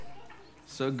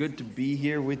So good to be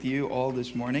here with you all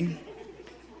this morning.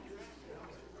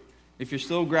 If you're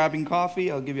still grabbing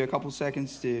coffee, I'll give you a couple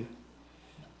seconds to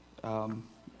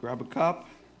grab a cup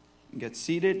and get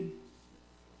seated.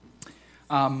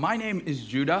 My name is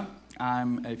Judah.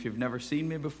 If you've never seen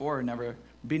me before or never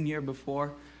been here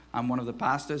before, I'm one of the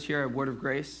pastors here at Word of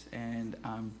Grace, and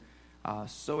I'm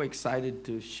so excited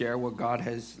to share what God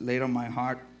has laid on my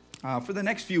heart. For the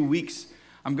next few weeks,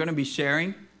 I'm going to be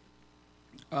sharing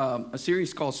a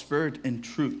series called Spirit and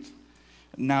Truth.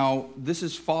 Now, this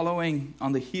is following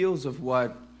on the heels of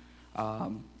what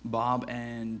Bob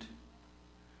and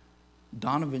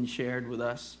Donovan shared with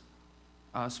us,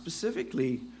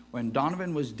 specifically when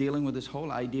Donovan was dealing with this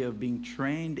whole idea of being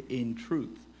trained in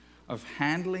truth, of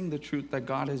handling the truth that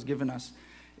God has given us.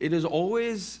 It is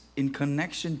always in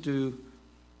connection to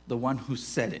the one who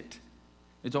said it.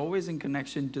 It's always in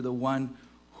connection to the one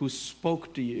who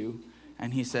spoke to you,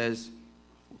 and he says,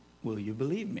 will you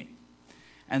believe me?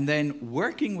 And then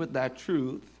working with that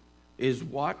truth is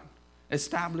what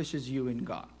establishes you in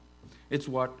God. It's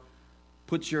what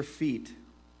puts your feet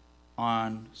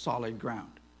on solid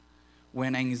ground.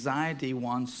 When anxiety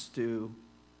wants to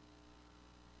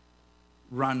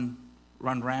run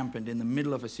rampant in the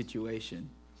middle of a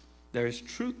situation, there is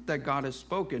truth that God has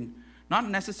spoken, not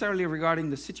necessarily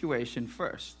regarding the situation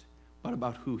first, but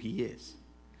about who He is.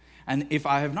 And if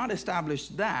I have not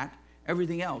established that,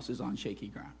 everything else is on shaky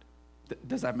ground.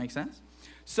 Does that make sense?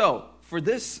 So, for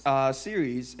this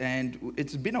series, and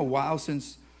it's been a while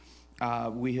since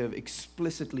we have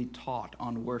explicitly taught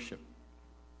on worship.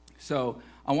 So,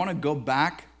 I want to go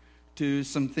back to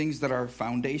some things that are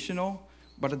foundational,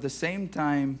 but at the same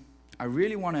time, I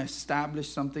really want to establish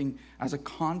something as a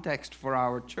context for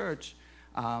our church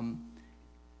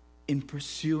in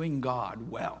pursuing God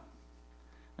well.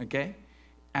 Okay?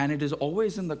 And it is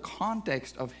always in the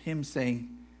context of Him saying,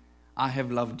 I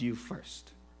have loved you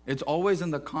first. It's always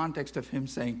in the context of Him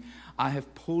saying, I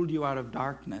have pulled you out of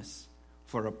darkness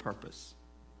for a purpose.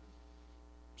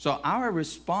 So our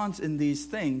response in these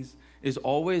things is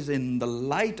always in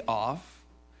the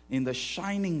in the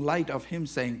shining light of Him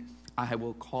saying, I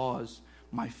will cause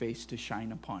my face to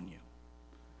shine upon you.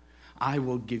 I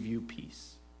will give you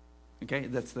peace. Okay,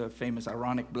 that's the famous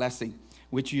Aaronic blessing,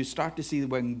 which you start to see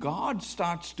when God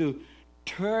starts to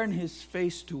turn His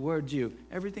face towards you,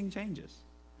 everything changes.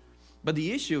 But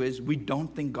the issue is we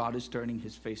don't think God is turning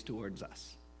His face towards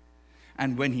us.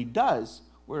 And when He does,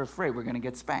 we're afraid we're going to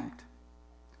get spanked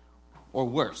or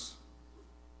worse.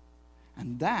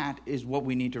 And that is what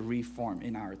we need to reform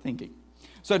in our thinking.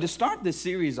 So to start this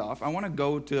series off, I want to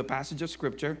go to a passage of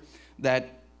Scripture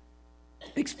that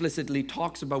explicitly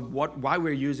talks about why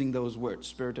we're using those words,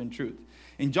 spirit and truth.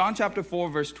 In John chapter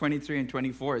 4, verse 23 and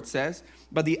 24, it says,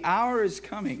 but the hour is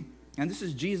coming, and this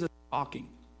is Jesus talking.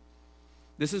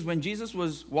 This is when Jesus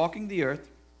was walking the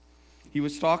earth.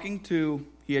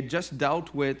 He had just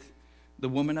dealt with the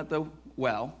woman at the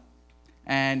well,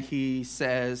 and He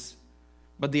says,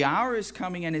 but the hour is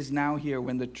coming and is now here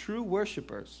when the true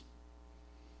worshipers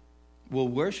will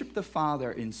worship the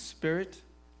Father in spirit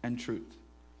and truth.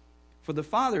 For the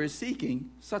Father is seeking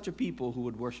such a people who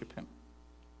would worship Him.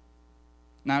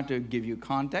 Now, to give you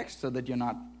context so that you're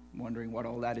not wondering what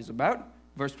all that is about,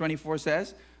 verse 24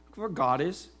 says, for God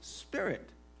is spirit.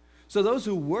 So those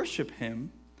who worship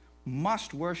Him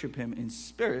must worship Him in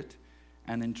spirit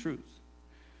and in truth.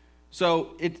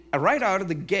 So right out of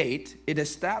the gate, it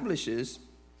establishes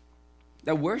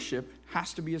that worship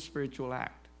has to be a spiritual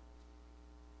act.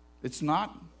 It's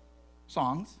not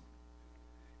songs.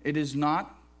 It is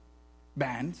not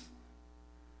bands.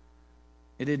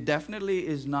 It definitely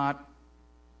is not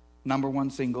number one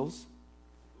singles,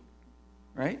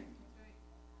 right?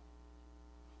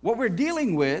 What we're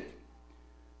dealing with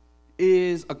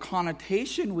is a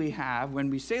connotation we have when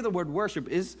we say the word worship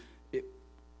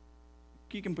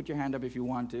you can put your hand up if you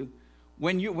want to.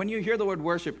 When you hear the word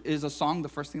worship, is a song the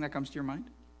first thing that comes to your mind?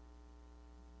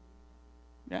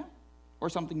 Yeah? Or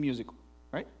something musical,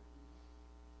 right?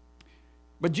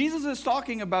 But Jesus is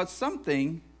talking about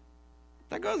something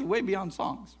that goes way beyond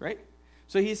songs, right?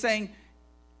 So He's saying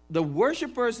the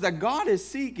worshipers that God is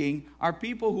seeking are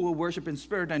people who will worship in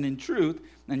spirit and in truth.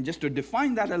 And just to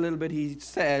define that a little bit, He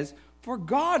says, for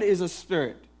God is a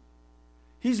spirit.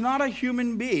 He's not a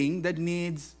human being that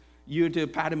needs you to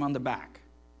pat Him on the back.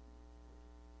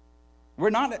 We're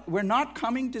not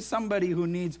coming to somebody who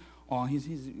needs,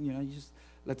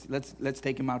 let's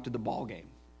take him out to the ball game.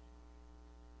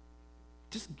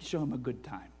 Just show him a good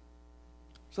time.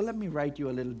 So let me write you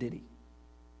a little ditty.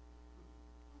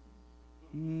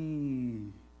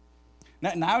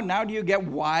 Now do you get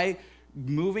why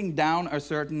moving down a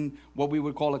certain, what we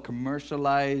would call a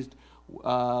commercialized,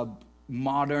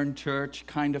 modern church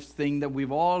kind of thing that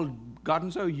we've all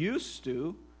gotten so used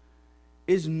to,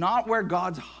 is not where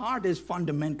God's heart is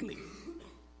fundamentally.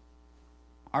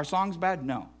 Are songs bad?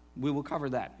 No. We will cover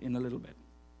that in a little bit.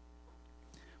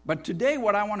 But today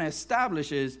what I want to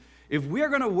establish is, if we're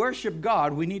going to worship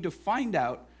God, we need to find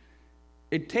out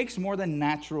it takes more than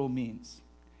natural means.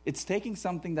 It's taking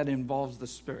something that involves the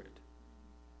Spirit.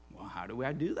 Well, how do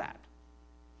I do that?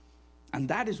 And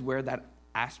that is where that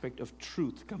aspect of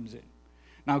truth comes in.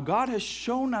 Now, God has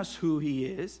shown us who He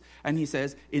is, and He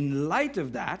says, in light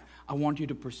of that, I want you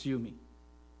to pursue me.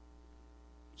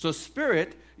 So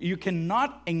Spirit, you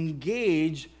cannot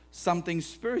engage something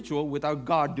spiritual without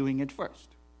God doing it first.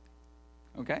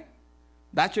 Okay?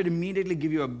 That should immediately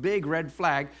give you a big red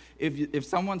flag. If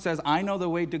someone says, I know the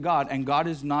way to God, and God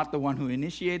is not the one who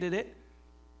initiated it,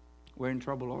 we're in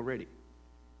trouble already.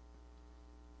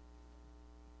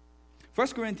 1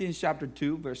 Corinthians chapter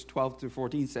 2, verse 12 through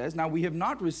 14 says, now we have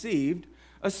not received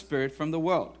a spirit from the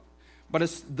world, but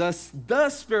the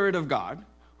Spirit of God,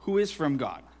 who is from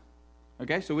God.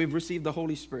 Okay, so we've received the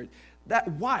Holy Spirit.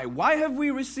 Why? Why have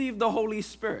we received the Holy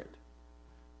Spirit?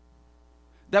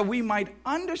 That we might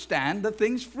understand the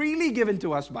things freely given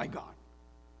to us by God.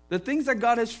 The things that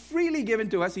God has freely given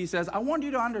to us, He says, I want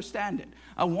you to understand it.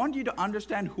 I want you to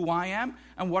understand who I am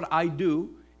and what I do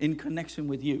in connection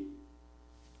with you.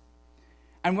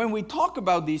 And when we talk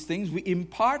about these things, we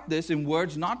impart this in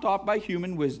words not taught by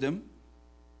human wisdom,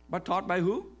 but taught by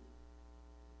who?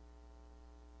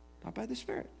 Taught by the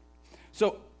Spirit.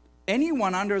 So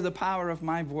anyone under the power of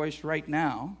my voice right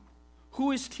now,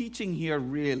 who is teaching here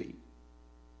really?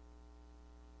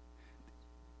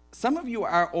 Some of you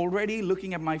are already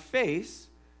looking at my face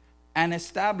and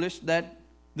established that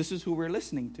this is who we're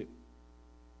listening to.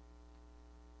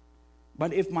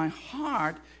 But if my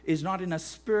heart is not in a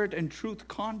spirit and truth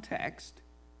context,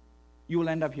 you will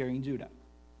end up hearing Judah.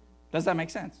 Does that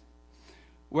make sense?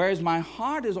 Whereas my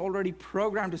heart is already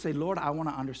programmed to say, Lord, I want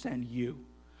to understand you.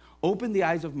 Open the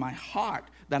eyes of my heart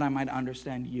that I might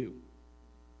understand you.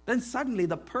 Then suddenly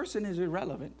the person is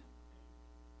irrelevant.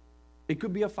 It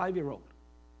could be a 5-year-old.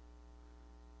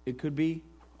 It could be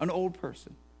an old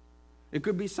person. It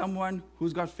could be someone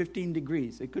who's got 15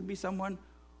 degrees. It could be someone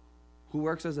who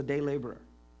works as a day laborer.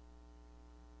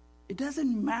 It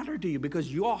doesn't matter to you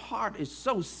because your heart is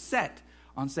so set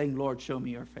on saying, Lord, show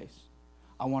me your face.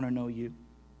 I want to know you.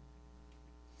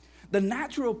 The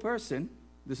natural person,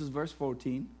 this is verse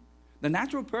 14, the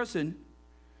natural person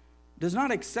does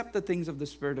not accept the things of the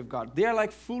Spirit of God. They are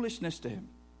like foolishness to him.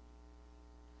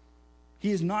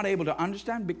 He is not able to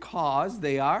understand because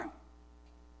they are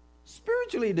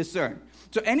spiritually discerned.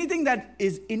 So anything that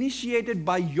is initiated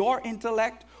by your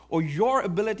intellect or your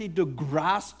ability to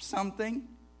grasp something,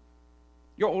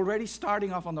 you're already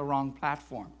starting off on the wrong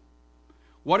platform.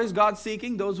 What is God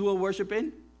seeking? Those who will worship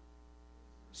in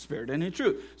spirit and in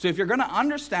truth. So if you're going to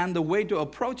understand the way to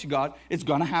approach God, it's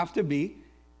going to have to be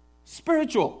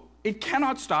spiritual. It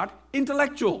cannot start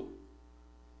intellectual.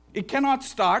 It cannot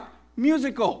start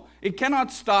musical. It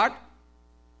cannot start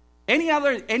any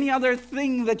other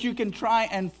thing that you can try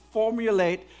and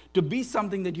formulate to be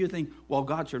something that you think, well,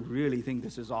 God should really think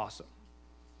this is awesome.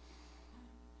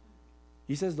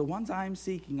 He says, the ones I am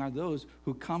seeking are those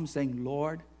who come saying,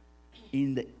 Lord,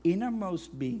 in the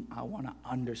innermost being, I want to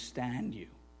understand you.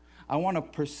 I want to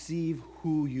perceive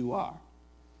who you are.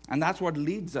 And that's what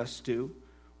leads us to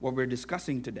what we're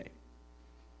discussing today.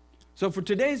 So for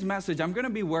today's message, I'm going to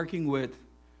be working with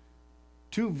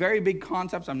two very big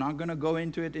concepts. I'm not going to go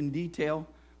into it in detail,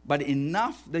 but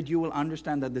enough that you will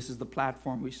understand that this is the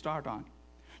platform we start on.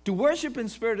 To worship in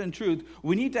spirit and truth,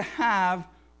 we need to have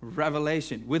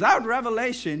revelation. Without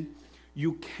revelation,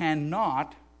 you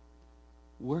cannot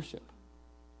worship.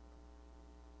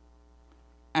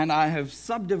 And I have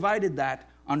subdivided that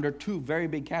under two very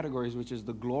big categories, which is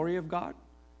the glory of God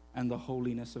and the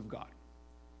holiness of God.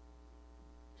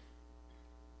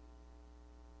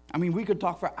 I mean, we could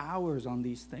talk for hours on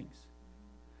these things.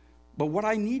 But what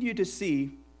I need you to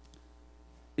see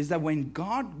is that when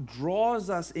God draws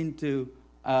us into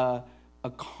a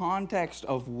context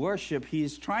of worship, He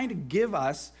is trying to give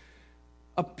us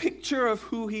a picture of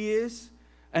who He is,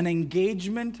 an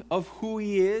engagement of who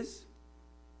He is,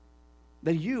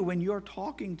 that you, when you're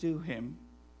talking to Him,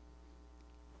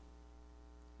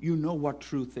 you know what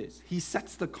truth is. He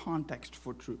sets the context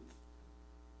for truth.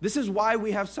 This is why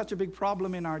we have such a big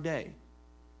problem in our day.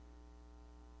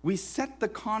 We set the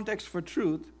context for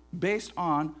truth based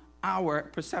on our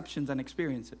perceptions and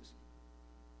experiences.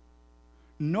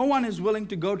 No one is willing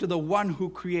to go to the one who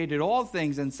created all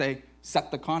things and say,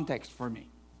 set the context for me.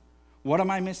 What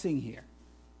am I missing here?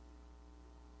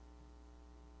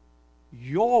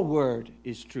 Your word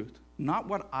is truth, not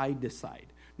what I decide,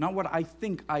 not what I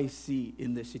think I see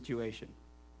in this situation.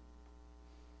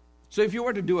 So if you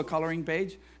were to do a coloring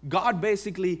page,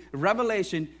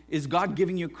 Revelation is God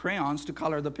giving you crayons to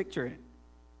color the picture in.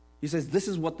 He says, this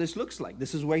is what this looks like.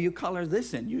 This is where you color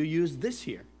this in. You use this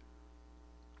here.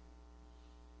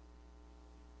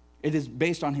 It is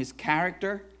based on his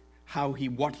character,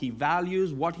 what he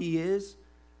values, what he is,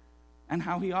 and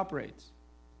how he operates.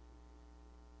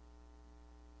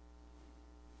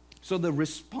 So the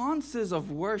responses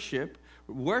of worship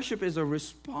is a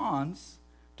response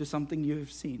to something you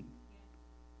have seen.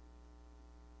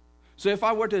 So if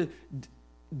I were to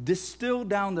distill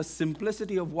down the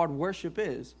simplicity of what worship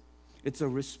is, it's a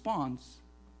response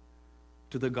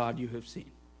to the God you have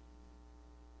seen.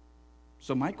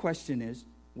 So my question is,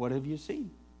 what have you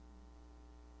seen?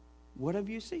 What have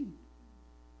you seen?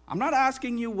 I'm not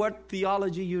asking you what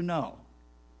theology you know.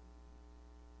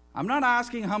 I'm not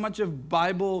asking how much of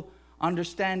Bible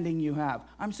understanding you have.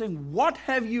 I'm saying, what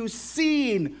have you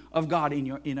seen of God in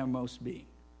your innermost being?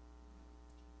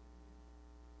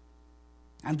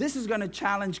 And this is going to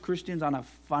challenge Christians on a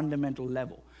fundamental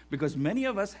level, because many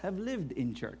of us have lived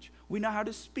in church. We know how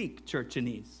to speak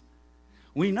churchanese.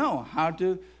 We know how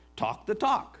to talk the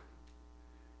talk.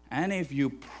 And if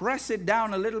you press it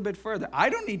down a little bit further, I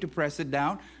don't need to press it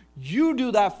down. You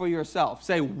do that for yourself.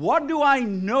 Say, what do I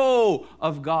know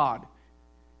of God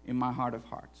in my heart of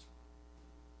hearts?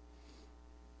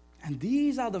 And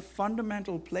these are the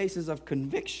fundamental places of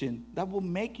conviction that will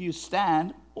make you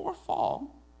stand or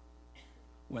fall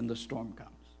when the storm comes.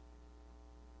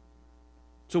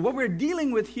 So what we're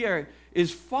dealing with here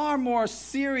is far more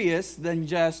serious than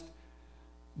just,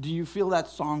 do you feel that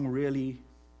song really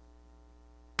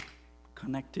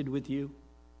connected with you?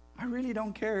 I really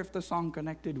don't care if the song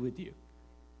connected with you.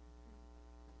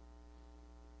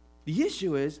 The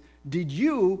issue is, did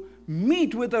you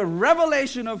meet with a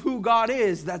revelation of who God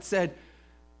is that said,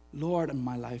 Lord,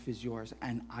 my life is yours,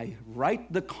 and I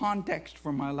write the context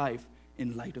for my life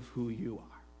in light of who you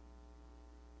are.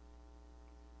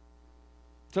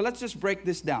 So let's just break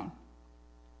this down.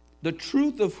 The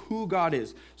truth of who God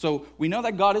is. So we know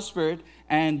that God is spirit,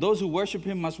 and those who worship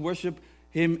him must worship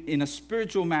him in a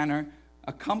spiritual manner,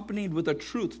 accompanied with a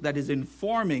truth that is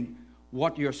informing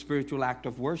what your spiritual act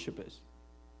of worship is.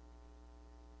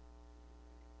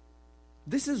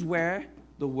 This is where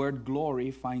the word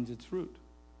glory finds its root.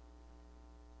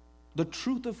 The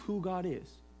truth of who God is.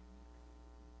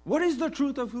 What is the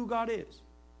truth of who God is?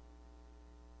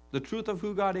 The truth of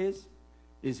who God is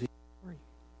his glory.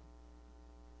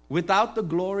 Without the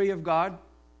glory of God,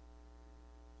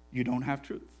 you don't have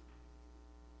truth.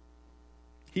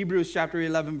 Hebrews chapter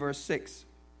 11, verse 6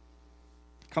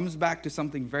 comes back to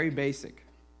something very basic.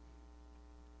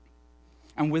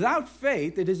 And without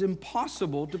faith, it is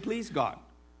impossible to please God.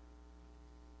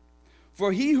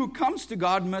 For he who comes to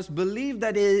God must believe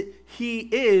that he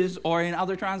is, or in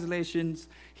other translations,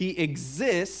 he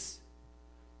exists,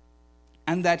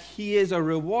 and that he is a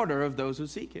rewarder of those who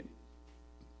seek him.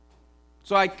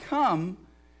 So I come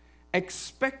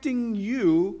expecting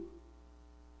you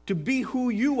to be who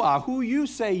you are, who you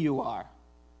say you are.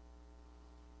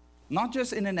 Not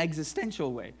just in an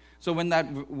existential way. So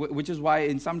which is why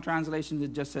in some translations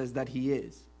it just says that he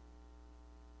is.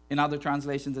 In other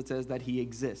translations it says that he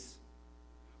exists.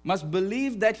 Must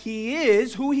believe that he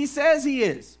is who he says he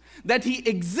is. That he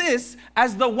exists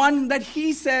as the one that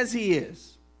he says he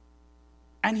is.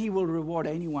 And he will reward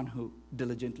anyone who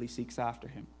diligently seeks after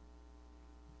him.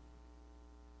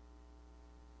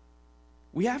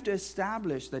 We have to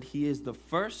establish that he is the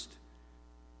first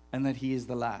and that he is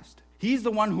the last. He's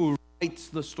the one who writes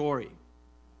the story.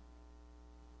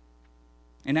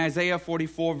 In Isaiah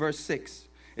 44, verse 6,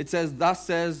 it says, "Thus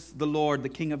says the Lord, the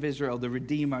King of Israel, the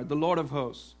Redeemer, the Lord of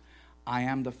hosts, I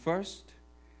am the first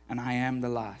and I am the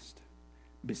last.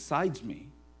 Besides me,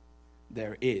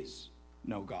 there is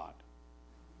no God."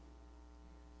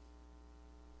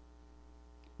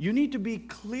 You need to be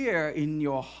clear in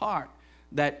your heart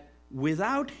that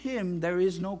without him, there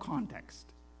is no context.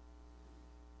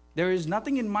 There is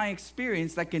nothing in my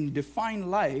experience that can define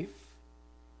life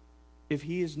if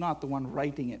he is not the one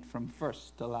writing it from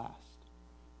first to last.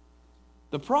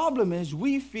 The problem is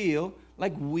we feel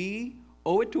like we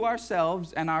owe it to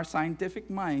ourselves and our scientific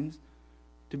minds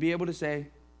to be able to say,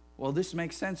 well, this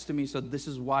makes sense to me, so this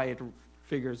is why it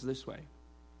figures this way.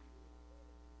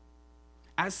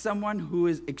 As someone who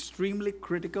is extremely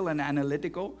critical and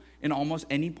analytical in almost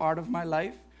any part of my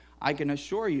life, I can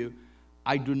assure you,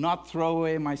 I do not throw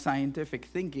away my scientific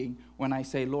thinking when I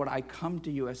say, Lord, I come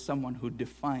to you as someone who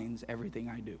defines everything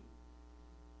I do.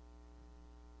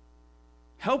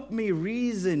 Help me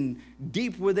reason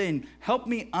deep within. Help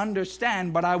me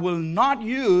understand, but I will not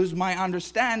use my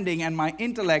understanding and my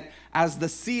intellect as the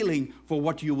ceiling for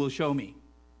what you will show me.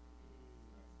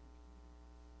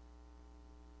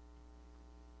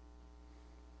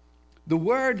 The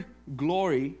word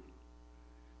glory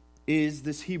is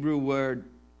this Hebrew word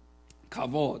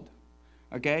kavod.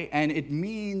 Okay? And it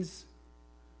means,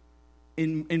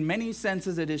 in many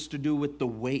senses, it is to do with the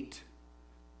weight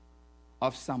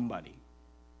of somebody.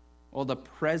 Or the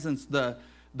presence, the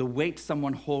weight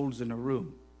someone holds in a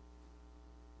room.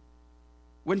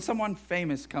 When someone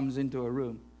famous comes into a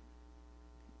room,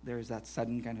 there is that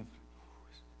sudden kind of...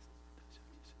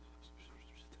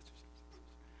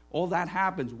 All that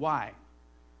happens. Why?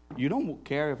 You don't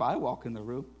care if I walk in the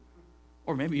room.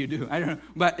 Or maybe you do. I don't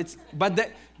know.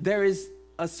 But there is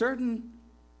a certain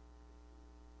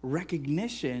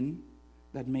recognition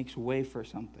that makes way for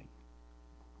something.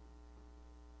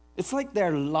 It's like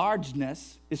their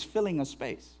largeness is filling a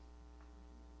space.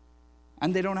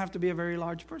 And they don't have to be a very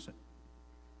large person.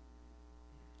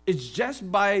 It's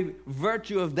just by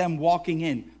virtue of them walking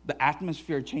in, the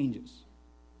atmosphere changes.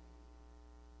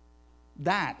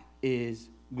 That is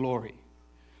glory.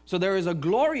 So there is a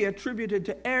glory attributed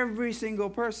to every single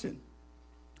person.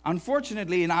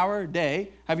 Unfortunately, in our day,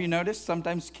 have you noticed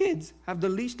sometimes kids have the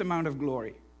least amount of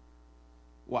glory?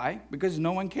 Why? Because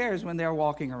no one cares when they're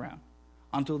walking around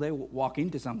until they walk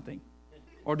into something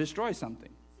or destroy something.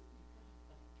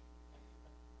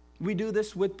 We do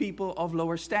this with people of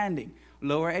lower standing,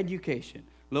 lower education,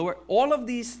 all of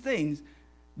these things.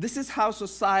 This is how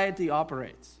society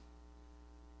operates.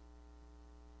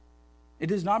 It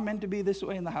is not meant to be this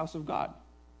way in the house of God,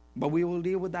 but we will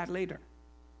deal with that later.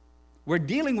 We're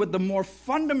dealing with the more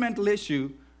fundamental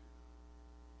issue.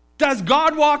 Does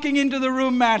God walking into the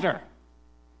room matter?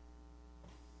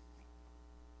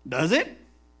 Does it?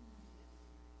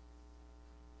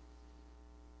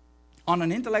 On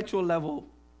an intellectual level,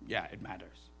 yeah, it matters.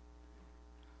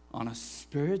 On a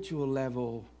spiritual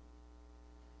level,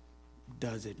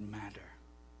 does it matter?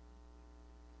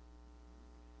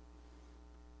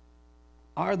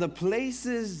 Are the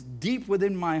places deep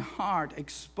within my heart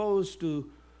exposed to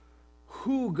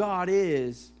who God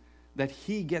is, that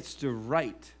He gets to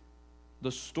write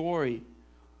the story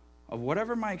of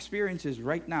whatever my experience is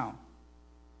right now,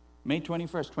 May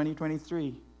 21st,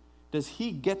 2023, does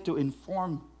He get to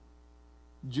inform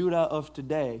Judah of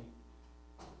today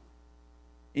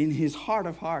in His heart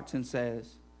of hearts and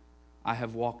says, I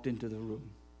have walked into the room.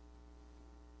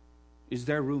 Is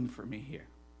there room for me here?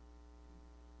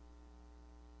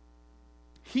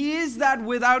 He is that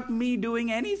without me doing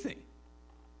anything.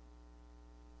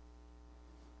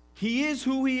 He is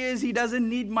who He is. He doesn't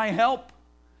need my help.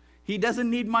 He doesn't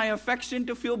need my affection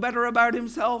to feel better about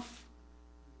Himself.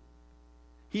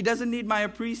 He doesn't need my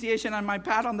appreciation and my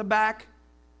pat on the back.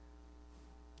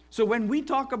 So when we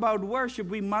talk about worship,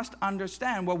 we must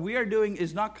understand what we are doing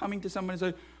is not coming to someone and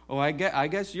saying, oh, I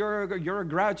guess you're a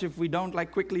grouch if we don't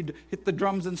quickly hit the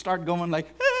drums and start going hey,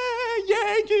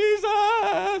 yay,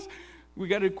 Jesus. We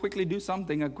got to quickly do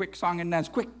something, a quick song and dance.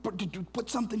 Quick, put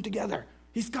something together.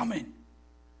 He's coming.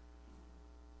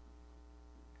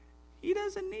 He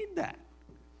doesn't need that.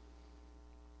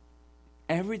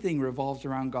 Everything revolves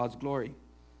around God's glory.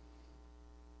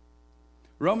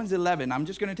 Romans 11, I'm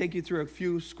just going to take you through a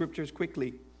few scriptures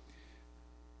quickly,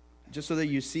 just so that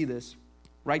you see this.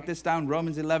 Write this down,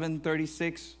 Romans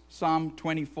 11:36, Psalm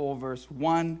 24, verse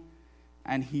 1,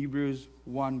 and Hebrews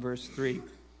 1, verse 3.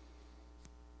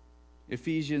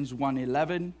 Ephesians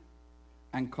 1:11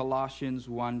 and Colossians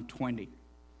 1:20.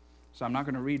 So I'm not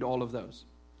going to read all of those.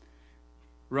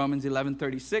 Romans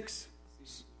 11:36,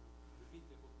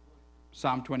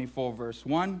 Psalm 24, verse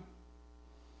 1,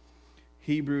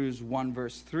 Hebrews 1,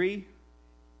 verse 3,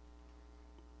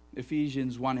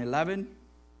 Ephesians 1:11,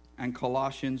 and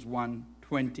Colossians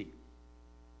 1:20.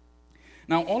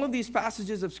 Now, all of these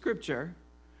passages of Scripture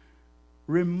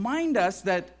remind us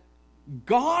that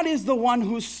God is the one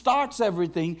who starts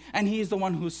everything, and He is the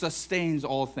one who sustains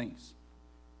all things.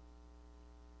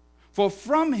 For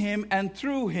from Him and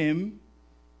through Him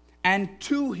and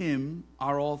to Him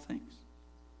are all things.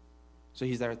 So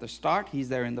He's there at the start, He's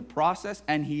there in the process,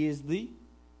 and He is the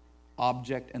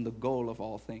object and the goal of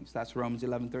all things. That's Romans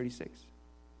 11:36.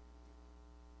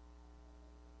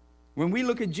 When we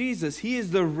look at Jesus, He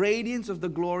is the radiance of the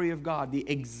glory of God, the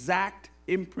exact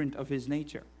imprint of His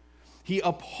nature. He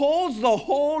upholds the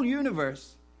whole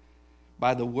universe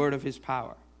by the word of His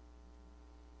power.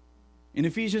 In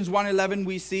Ephesians 1:11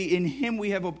 we see, in him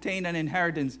we have obtained an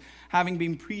inheritance, having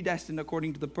been predestined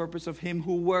according to the purpose of him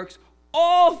who works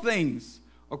all things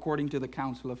according to the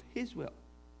counsel of his will.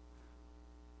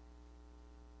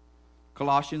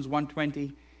 Colossians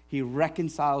 1:20, he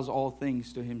reconciles all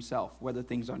things to himself, whether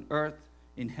things on earth,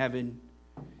 in heaven,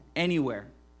 anywhere.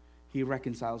 He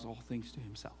reconciles all things to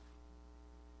himself.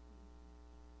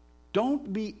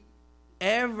 Don't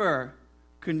ever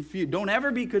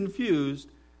be confused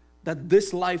that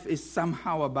this life is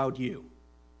somehow about you.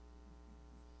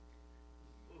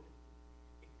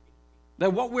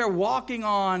 That what we're walking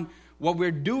on, what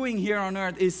we're doing here on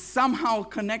earth is somehow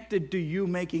connected to you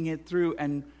making it through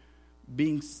and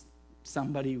being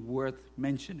somebody worth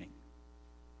mentioning.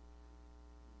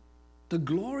 The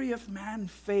glory of man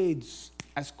fades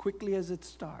as quickly as it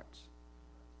starts.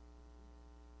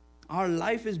 Our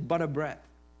life is but a breath.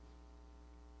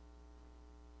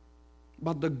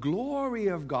 But the glory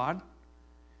of God,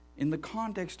 in the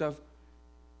context of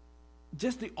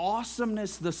just the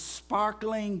awesomeness, the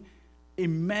sparkling,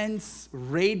 immense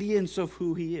radiance of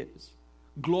who he is.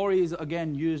 Glory is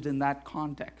again used in that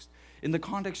context. In the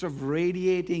context of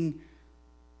radiating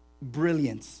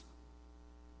brilliance.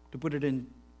 To put it in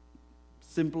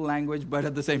simple language, but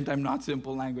at the same time not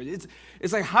simple language.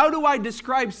 It's like, how do I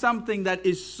describe something that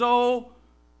is so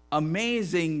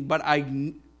amazing, but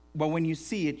when you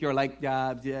see it, you're like,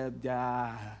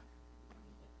 yeah.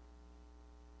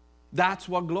 That's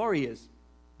what glory is.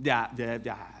 Yeah.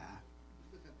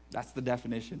 That's the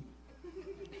definition.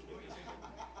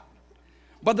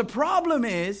 But the problem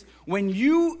is, when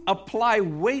you apply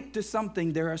weight to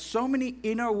something, there are so many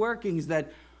inner workings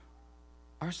that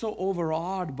are so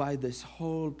overawed by this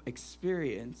whole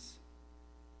experience.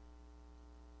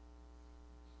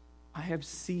 I have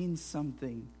seen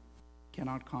something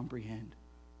cannot comprehend.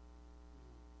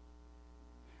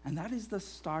 And that is the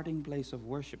starting place of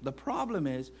worship. The problem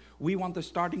is, we want the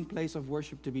starting place of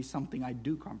worship to be something I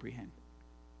do comprehend.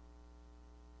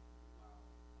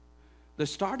 The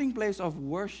starting place of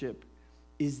worship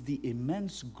is the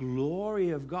immense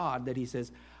glory of God that he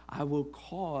says, I will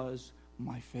cause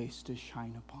my face to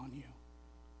shine upon you.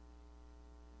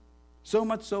 So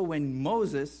much so when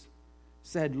Moses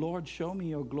said, Lord, show me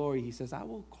your glory, he says, I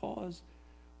will cause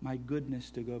my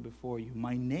goodness to go before you.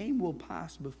 My name will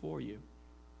pass before you.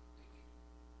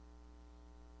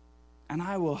 And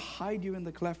I will hide you in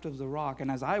the cleft of the rock. And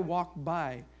as I walk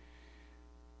by,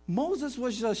 Moses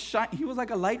was just he was like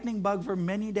a lightning bug for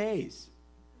many days.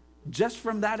 Just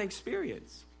from that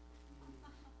experience.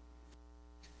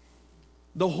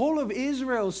 The whole of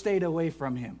Israel stayed away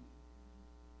from him.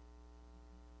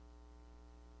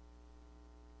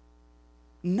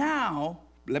 Now,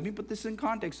 let me put this in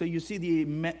context so you see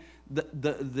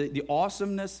the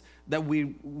awesomeness that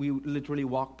we literally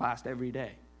walk past every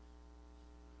day.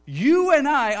 You and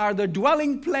I are the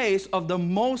dwelling place of the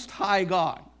Most High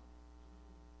God.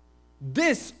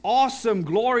 This awesome,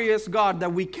 glorious God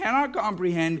that we cannot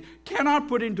comprehend, cannot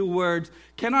put into words,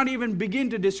 cannot even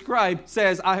begin to describe,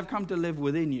 says, I have come to live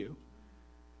within you.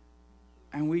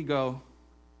 And we go,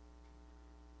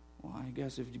 well, I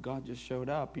guess if God just showed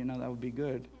up, that would be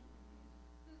good.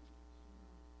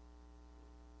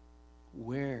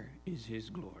 Where is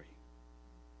his glory?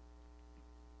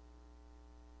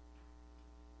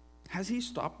 Has he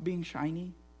stopped being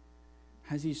shiny?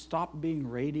 Has he stopped being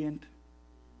radiant?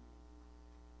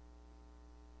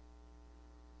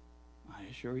 I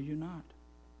assure you not.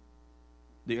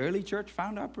 The early church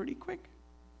found out pretty quick.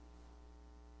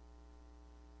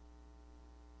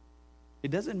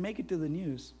 It doesn't make it to the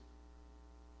news.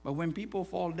 But when people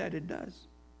fall dead, it does.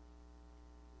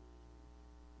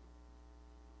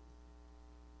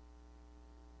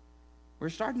 We're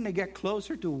starting to get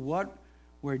closer to what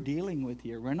we're dealing with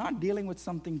here. We're not dealing with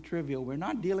something trivial. We're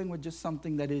not dealing with just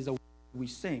something that is we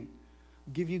sing.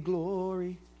 Give you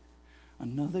glory.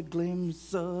 Another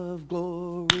glimpse of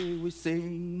glory, we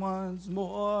sing once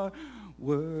more,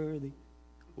 worthy.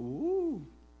 Ooh.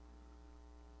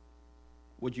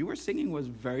 What you were singing was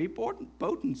very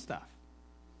potent stuff.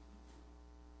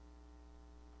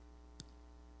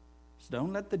 So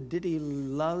don't let the ditty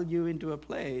lull you into a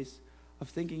place of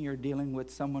thinking you're dealing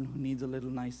with someone who needs a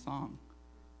little nice song.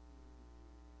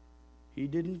 He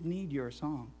didn't need your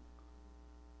song.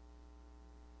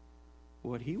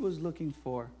 What he was looking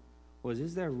for was,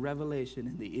 is there revelation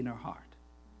in the inner heart?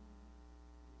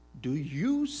 Do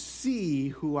you see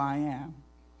who I am?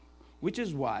 Which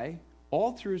is why,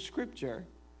 all through Scripture,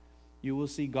 you will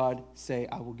see God say,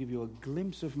 I will give you a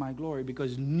glimpse of my glory,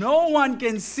 because no one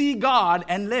can see God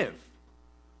and live.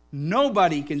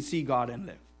 Nobody can see God and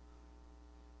live.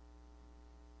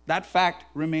 That fact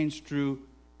remains true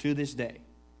to this day.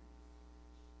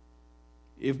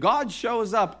 If God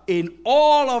shows up in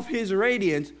all of his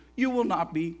radiance, you will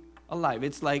not be alive.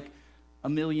 It's like a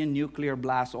million nuclear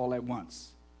blasts all at once.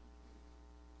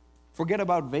 Forget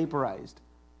about vaporized.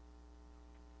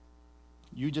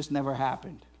 You just never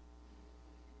happened.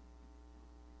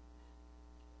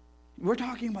 We're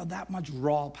talking about that much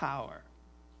raw power.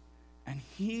 And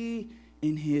he,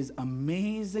 in his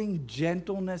amazing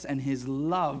gentleness and his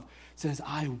love, says,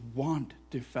 I want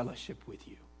to fellowship with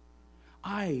you.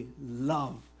 I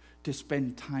love to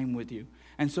spend time with you.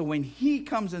 And so when he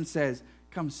comes and says,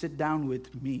 come sit down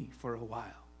with me for a while.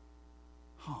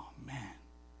 Oh, man.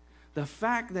 The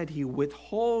fact that he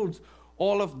withholds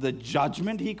all of the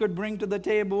judgment he could bring to the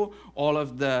table, all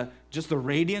of just the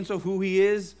radiance of who he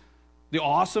is, the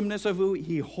awesomeness of who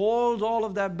he holds all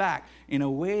of that back in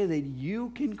a way that you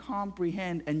can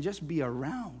comprehend and just be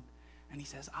around. And he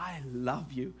says, I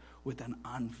love you with an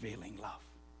unfailing love.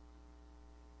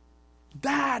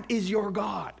 That is your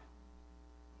God.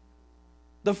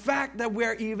 The fact that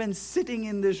we're even sitting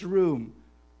in this room,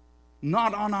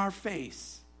 not on our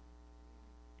face,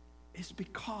 is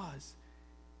because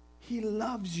he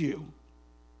loves you.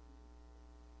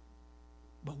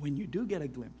 But when you do get a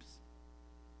glimpse,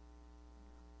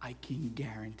 I can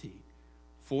guarantee,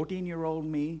 14-year-old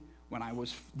me,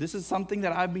 this is something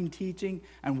that I've been teaching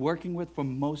and working with for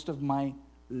most of my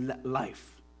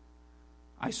life.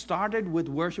 I started with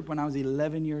worship when I was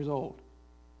 11 years old.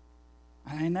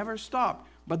 And I never stopped.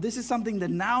 But this is something that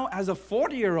now, as a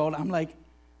 40-year-old, I'm like,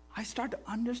 I start to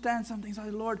understand some things. I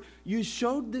say, Lord, you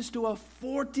showed this to a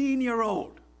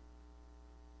 14-year-old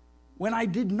when I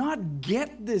did not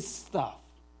get this stuff.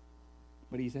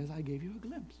 But he says, I gave you a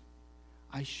glimpse.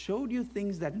 I showed you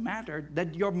things that mattered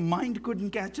that your mind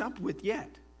couldn't catch up with yet.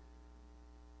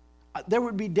 There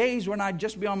would be days when I'd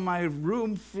just be on my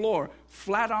room floor,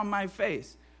 flat on my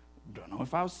face. Don't know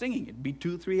if I was singing. It'd be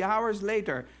 2-3 hours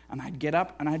later, and I'd get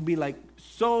up and I'd be like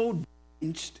so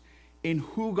drenched in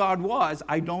who God was.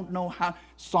 I don't know how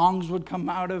songs would come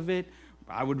out of it.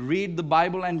 I would read the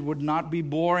Bible and would not be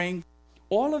boring.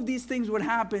 All of these things would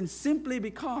happen simply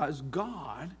because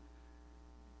God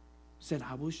said,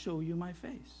 I will show you my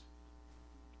face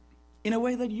in a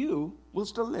way that you will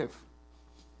still live.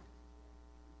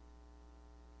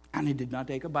 And it did not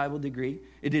take a Bible degree.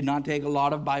 It did not take a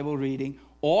lot of Bible reading.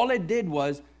 All it did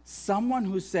was someone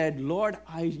who said, Lord,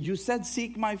 you said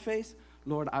seek my face.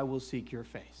 Lord, I will seek your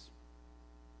face.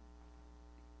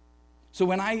 So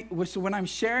when I'm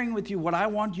sharing with you, what I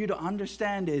want you to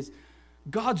understand is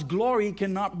God's glory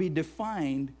cannot be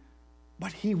defined,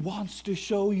 but he wants to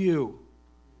show you.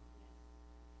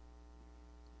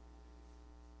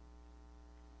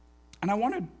 And I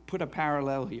want to put a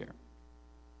parallel here.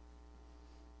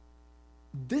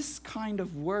 This kind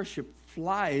of worship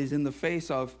flies in the face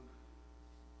of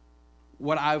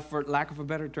what I, for lack of a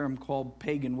better term, call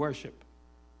pagan worship.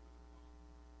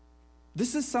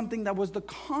 This is something that was the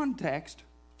context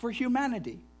for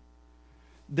humanity.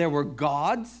 There were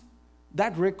gods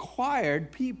that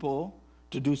required people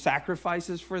to do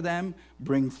sacrifices for them,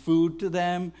 bring food to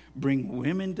them, bring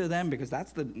women to them, because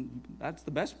that's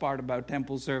the best part about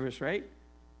temple service, right?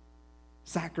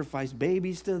 Sacrifice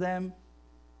babies to them.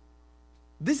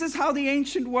 This is how the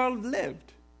ancient world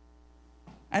lived.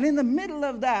 And in the middle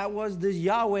of that was this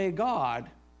Yahweh God,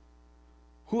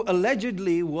 who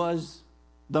allegedly was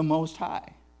the Most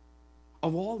High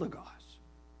of all the gods.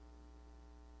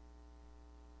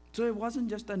 So it wasn't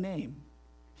just a name.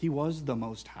 He was the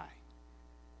Most High.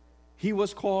 He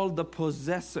was called the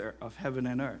possessor of heaven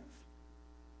and earth.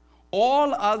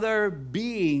 All other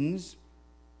beings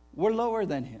were lower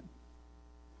than him,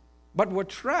 but were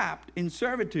trapped in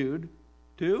servitude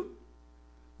to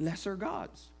lesser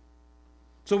gods.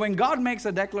 So when God makes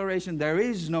a declaration, there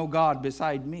is no God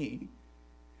beside me,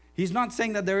 he's not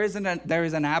saying that there is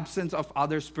an absence of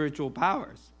other spiritual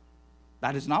powers.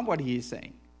 That is not what he is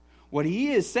saying. What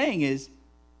he is saying is,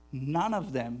 none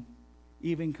of them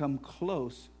even come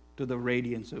close to the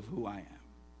radiance of who I am.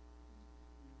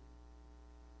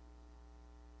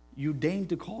 You deign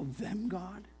to call them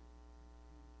God?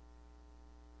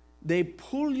 They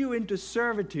pull you into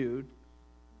servitude.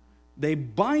 They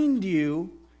bind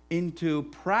you into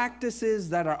practices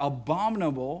that are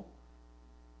abominable.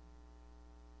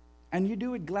 And you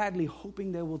do it gladly,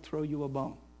 hoping they will throw you a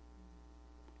bone.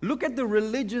 Look at the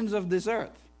religions of this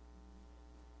earth.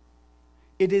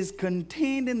 It is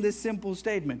contained in this simple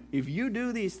statement. If you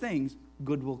do these things,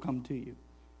 good will come to you.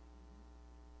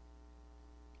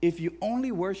 If you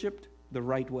only worshiped the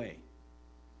right way.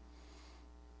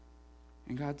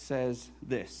 And God says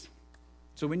this.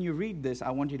 So when you read this, I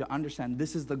want you to understand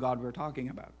this is the God we're talking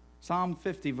about. Psalm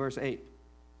 50, verse 8.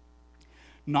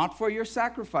 Not for your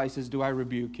sacrifices do I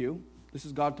rebuke you. This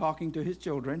is God talking to his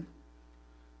children.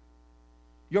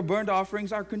 Your burnt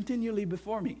offerings are continually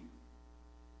before me.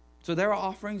 So there are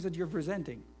offerings that you're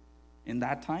presenting. In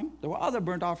that time, there were other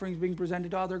burnt offerings being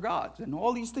presented to other gods. And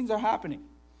all these things are happening.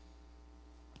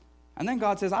 And then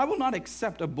God says, I will not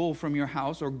accept a bull from your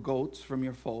house or goats from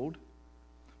your fold.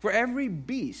 For every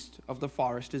beast of the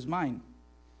forest is mine,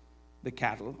 the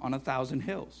cattle on 1,000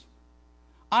 hills.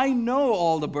 I know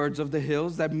all the birds of the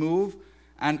hills that move,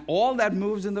 and all that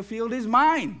moves in the field is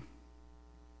mine.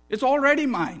 It's already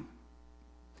mine.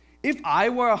 If I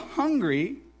were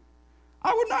hungry,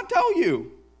 I would not tell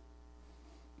you.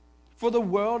 For the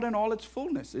world and all its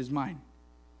fullness is mine.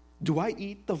 Do I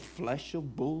eat the flesh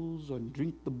of bulls or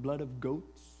drink the blood of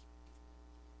goats?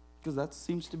 Because that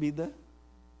seems to be the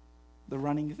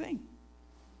running thing.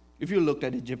 If you looked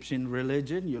at Egyptian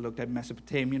religion, you looked at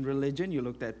Mesopotamian religion, you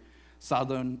looked at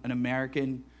Southern and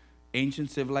American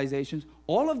ancient civilizations,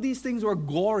 all of these things were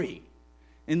gory.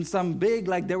 In some big,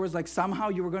 there was somehow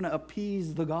you were going to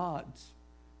appease the gods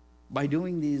by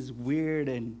doing these weird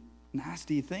and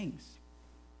nasty things.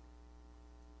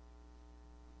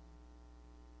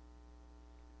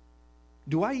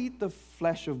 Do I eat the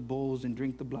flesh of bulls and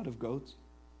drink the blood of goats?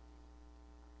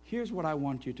 Here's what I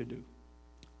want you to do.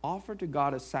 Offer to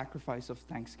God a sacrifice of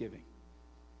thanksgiving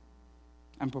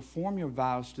and perform your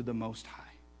vows to the Most High.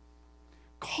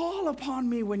 Call upon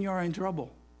me when you're in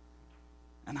trouble,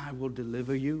 and I will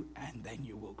deliver you, and then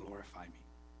you will glorify me.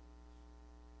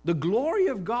 The glory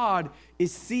of God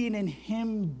is seen in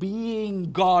Him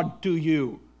being God to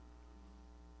you,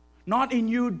 not in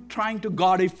you trying to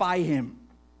godify Him.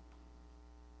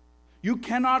 You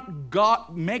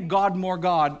cannot make God more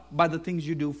God by the things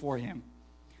you do for Him.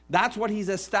 That's what He's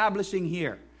establishing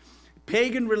here.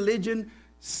 Pagan religion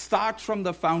starts from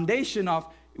the foundation of,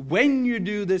 when you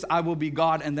do this, I will be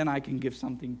God, and then I can give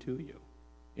something to you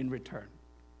in return.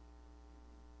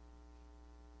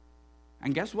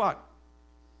 And guess what?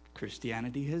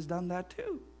 Christianity has done that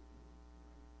too.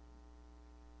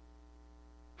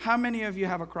 How many of you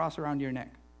have a cross around your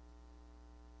neck?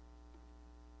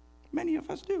 Many of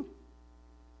us do.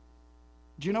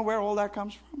 Do you know where all that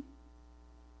comes from?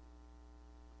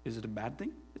 Is it a bad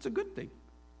thing? It's a good thing.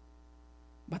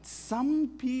 But some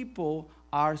people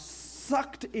are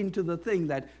sucked into the thing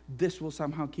that this will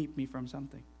somehow keep me from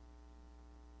something.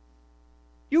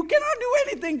 You cannot do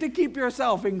anything to keep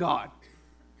yourself in God.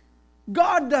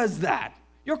 God does that.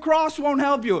 Your cross won't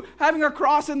help you. Having a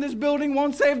cross in this building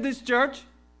won't save this church.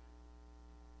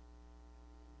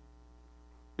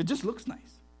 It just looks nice.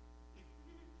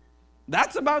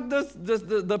 That's about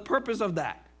the purpose of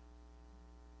that.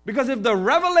 Because if the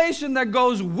revelation that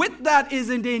goes with that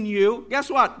isn't in you, guess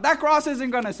what? That cross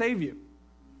isn't going to save you.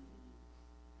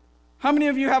 How many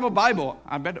of you have a Bible?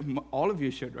 I bet all of you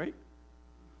should, right?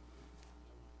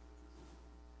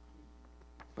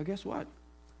 But guess what?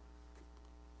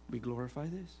 We glorify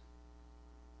this.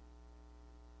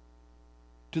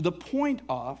 To the point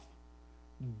of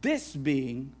this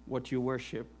being what you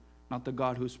worship, not the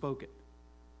God who spoke it.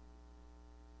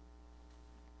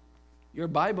 Your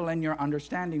Bible and your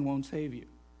understanding won't save you.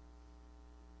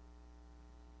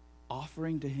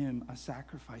 Offering to Him a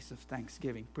sacrifice of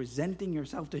thanksgiving, presenting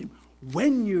yourself to Him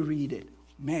when you read it,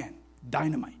 man,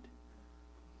 dynamite.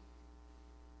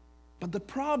 But the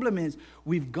problem is,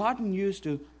 we've gotten used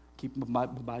to keep the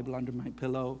Bible under my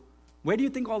pillow. Where do you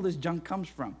think all this junk comes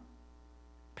from?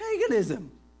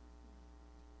 Paganism.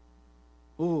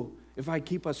 Oh, if I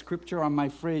keep a scripture on my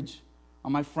fridge,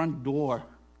 on my front door,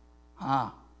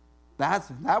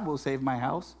 that will save my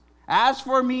house. As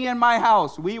for me and my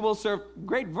house, we will serve.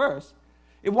 Great verse.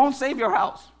 It won't save your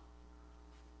house.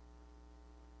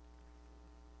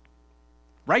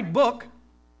 Right book,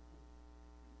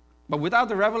 but without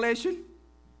the revelation,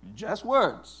 just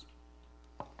words.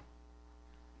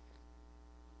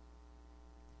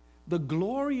 The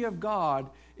glory of God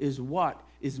is what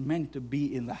is meant to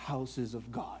be in the houses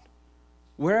of God.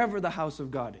 Wherever the house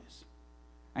of God is.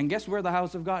 And guess where the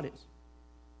house of God is?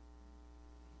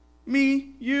 Me,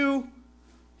 you,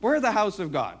 we're the house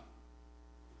of God.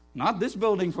 Not this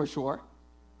building for sure.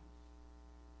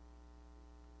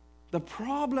 The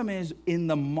problem is, in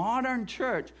the modern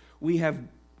church, we have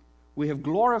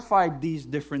glorified these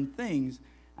different things,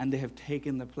 and they have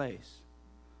taken the place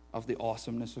of the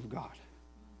awesomeness of God.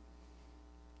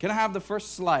 Can I have the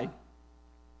first slide?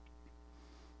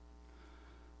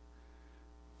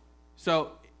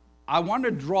 So I want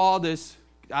to draw this.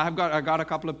 I got a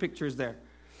couple of pictures there.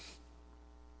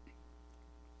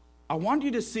 I want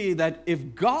you to see that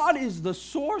if God is the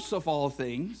source of all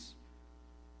things,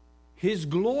 His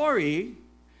glory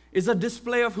is a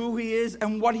display of who He is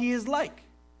and what He is like.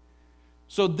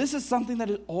 So this is something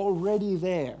that is already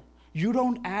there. You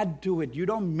don't add to it. You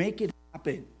don't make it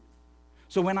happen.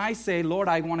 So when I say, Lord,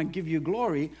 I want to give you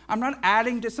glory, I'm not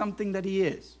adding to something that He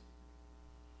is.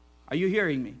 Are you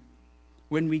hearing me?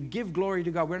 When we give glory to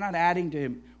God, we're not adding to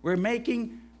Him. We're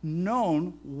making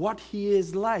known what He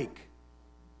is like,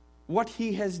 what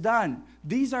He has done.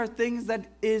 These are things that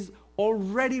is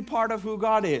already part of who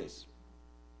God is.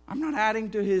 I'm not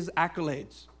adding to His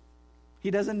accolades. He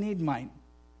doesn't need mine.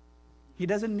 He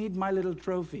doesn't need my little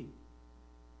trophy.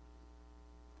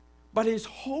 But His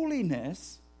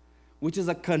holiness, which is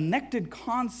a connected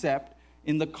concept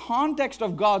in the context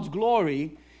of God's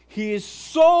glory, He is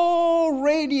so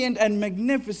radiant and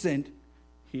magnificent,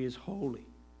 He is holy.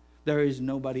 There is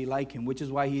nobody like Him, which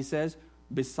is why He says,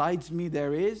 besides me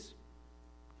there is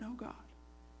no God.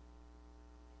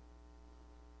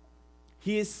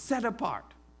 He is set apart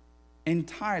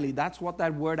entirely. That's what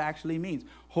that word actually means.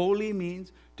 Holy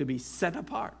means to be set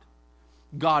apart.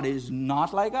 God is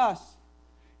not like us.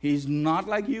 He's not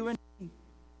like you and me.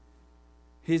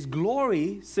 His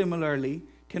glory, similarly,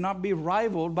 cannot be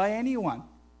rivaled by anyone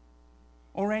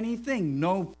or anything.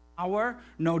 No power,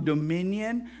 no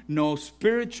dominion, no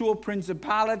spiritual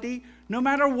principality, no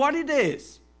matter what it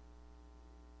is.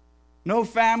 No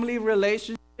family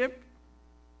relationship.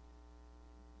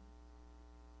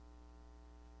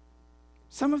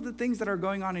 Some of the things that are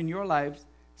going on in your lives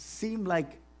seem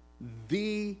like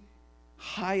the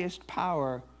highest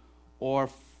power or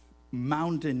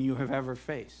mountain you have ever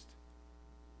faced.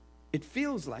 It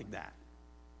feels like that.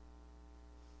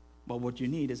 But what you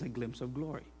need is a glimpse of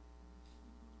glory.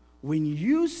 When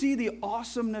you see the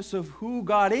awesomeness of who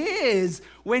God is,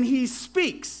 when He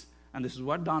speaks, and this is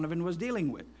what Donovan was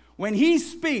dealing with. When He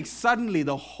speaks, suddenly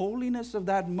the holiness of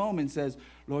that moment says,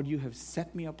 Lord, you have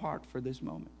set me apart for this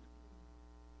moment.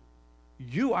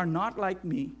 You are not like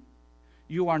me.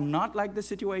 You are not like the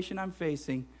situation I'm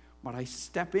facing, but I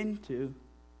step into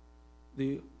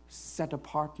the set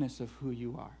apartness of who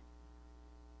you are.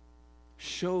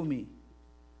 Show me.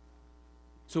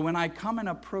 So when I come and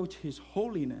approach His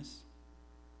holiness,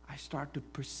 I start to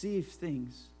perceive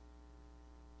things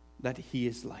that He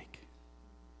is like.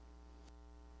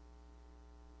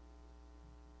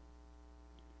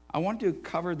 I want to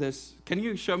cover this. Can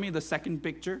you show me the second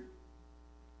picture?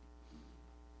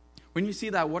 When you see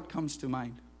that, what comes to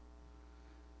mind?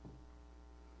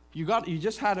 You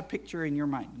just had a picture in your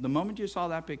mind. The moment you saw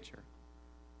that picture,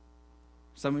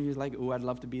 some of you are like, oh, I'd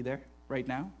love to be there right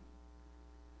now.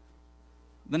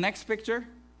 The next picture.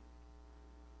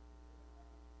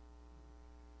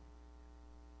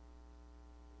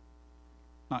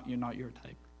 Not your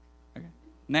type. Okay.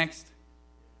 Next.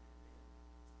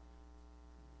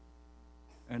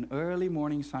 An early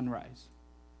morning sunrise.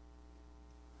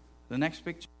 The next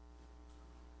picture.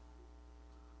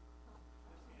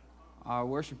 Our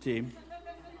worship team.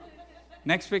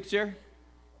 Next picture.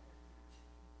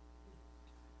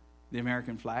 The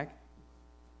American flag.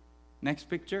 Next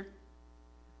picture.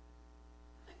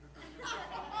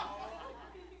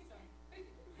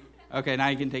 Okay, now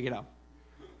you can take it out.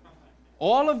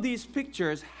 All of these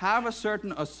pictures have a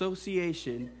certain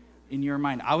association in your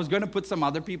mind. I was going to put some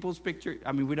other people's picture.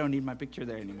 I mean, we don't need my picture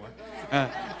there anymore.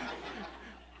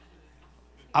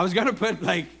 I was going to put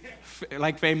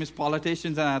like famous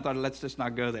politicians, and I thought, let's just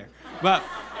not go there. But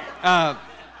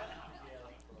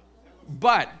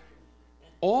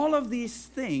all of these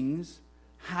things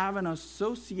have an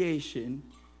association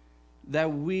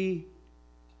that we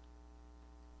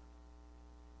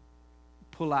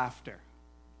pull after.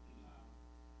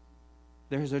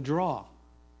 There's a draw.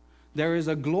 There is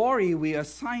a glory we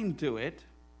assign to it,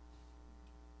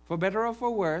 for better or for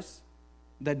worse,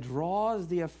 that draws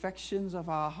the affections of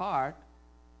our heart.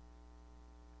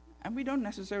 And we don't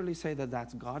necessarily say that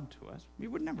that's God to us. We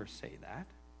would never say that.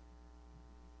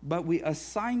 But we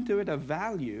assign to it a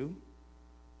value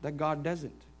that God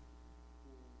doesn't.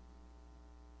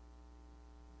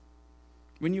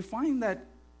 When you find that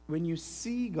when you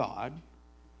see God,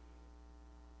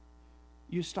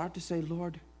 you start to say,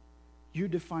 Lord, you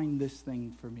define this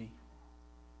thing for me.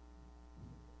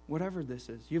 Whatever this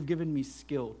is, you've given me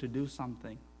skill to do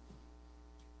something.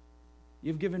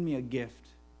 You've given me a gift.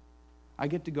 I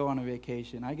get to go on a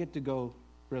vacation. I get to go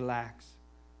relax.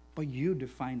 But you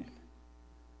define it.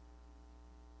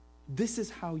 This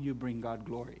is how you bring God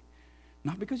glory.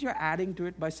 Not because you're adding to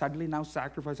it by suddenly now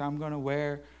sacrifice. I'm going to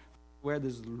wear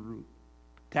this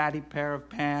tatty pair of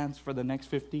pants for the next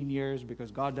 15 years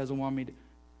because God doesn't want me to.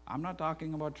 I'm not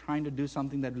talking about trying to do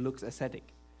something that looks ascetic.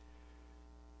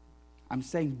 I'm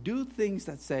saying do things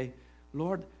that say,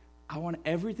 Lord, I want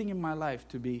everything in my life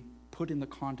to be put in the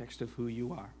context of who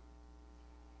you are.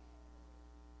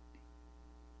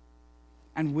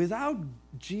 And without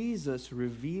Jesus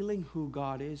revealing who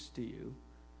God is to you,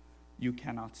 you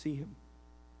cannot see him.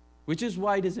 Which is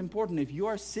why it is important, if you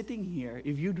are sitting here,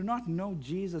 if you do not know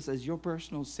Jesus as your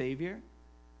personal Savior,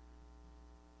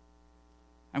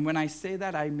 and when I say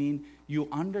that, I mean you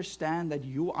understand that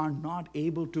you are not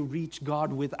able to reach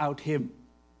God without him.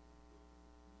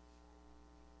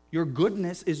 Your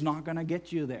goodness is not going to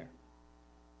get you there.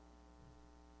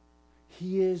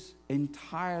 He is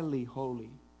entirely holy.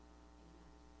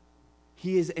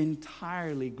 He is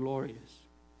entirely glorious.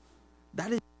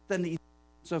 That is the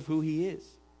essence of who he is.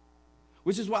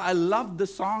 Which is why I love the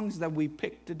songs that we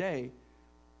picked today.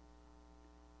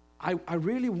 I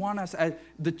really want us,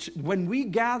 when we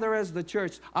gather as the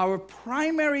church, our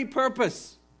primary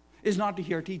purpose is not to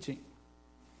hear teaching.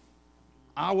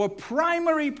 Our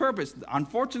primary purpose,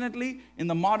 unfortunately, in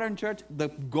the modern church, the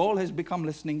goal has become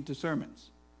listening to sermons.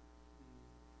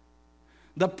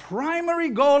 The primary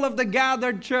goal of the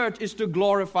gathered church is to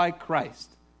glorify Christ.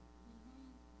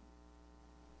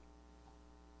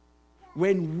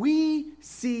 When we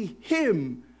see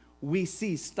him, we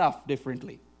see stuff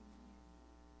differently.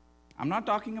 I'm not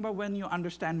talking about when you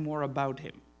understand more about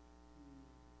him.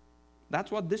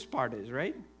 That's what this part is,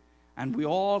 right? And we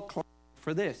all clamor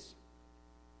for this.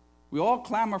 We all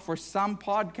clamor for some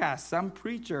podcast, some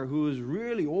preacher who is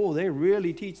really, they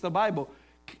really teach the Bible.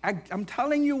 I'm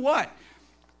telling you what,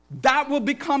 that will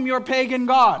become your pagan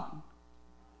god.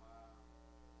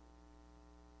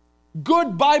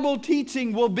 Good Bible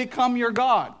teaching will become your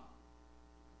God.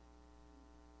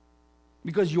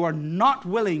 Because you are not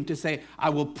willing to say, I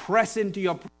will press into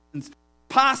your presence,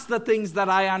 past the things that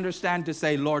I understand, to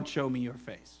say, Lord, show me your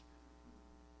face.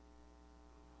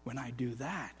 When I do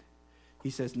that,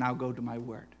 he says, now go to my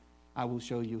word. I will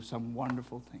show you some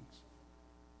wonderful things.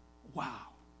 Wow.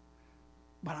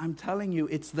 But I'm telling you,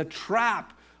 it's the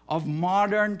trap of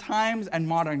modern times and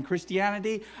modern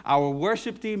Christianity. Our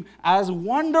worship team, as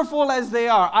wonderful as they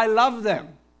are, I love them.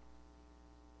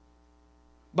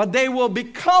 But they will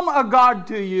become a god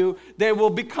to you. They will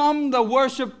become the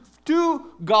worship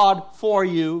to God for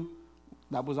you.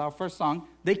 That was our first song.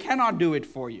 They cannot do it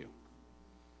for you.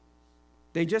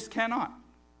 They just cannot.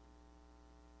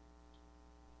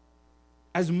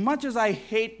 As much as I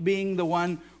hate being the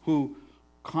one who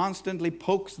constantly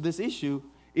pokes this issue,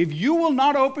 if you will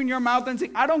not open your mouth and say,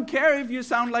 I don't care if you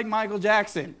sound like Michael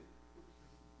Jackson.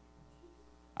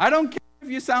 I don't care if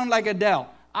you sound like Adele.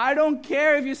 I don't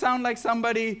care if you sound like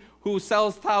somebody who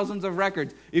sells thousands of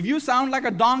records. If you sound like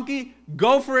a donkey,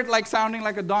 go for it like sounding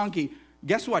like a donkey.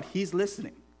 Guess what? He's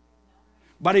listening.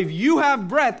 But if you have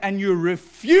breath and you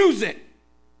refuse it,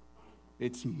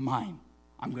 it's mine.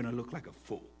 I'm going to look like a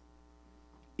fool.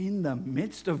 In the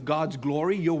midst of God's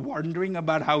glory, you're wondering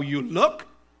about how you look?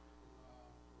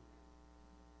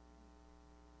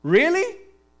 Really?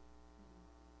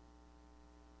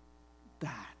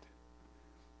 That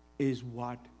is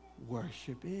what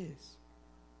worship is.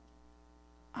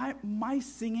 My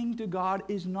singing to God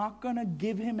is not going to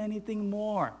give him anything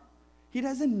more. He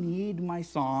doesn't need my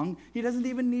song. He doesn't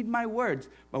even need my words.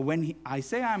 But when I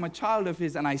say I'm a child of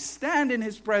his and I stand in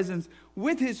his presence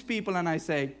with his people and I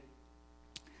say,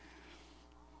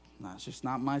 that's just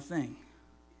not my thing.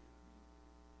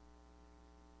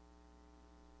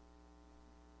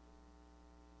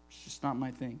 It's just not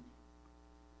my thing.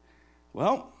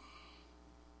 Well,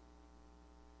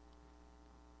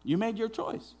 you made your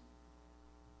choice.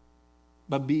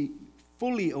 But be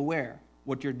fully aware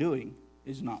what you're doing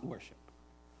is not worship.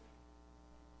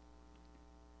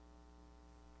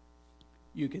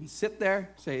 You can sit there,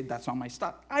 say, that's not my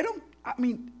stuff. I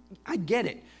get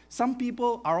it. Some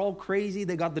people are all crazy.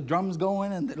 They got the drums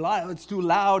going and it's too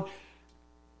loud.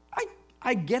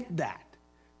 I get that.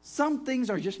 Some things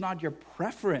are just not your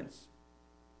preference.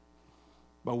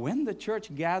 But when the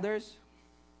church gathers,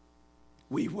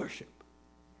 we worship.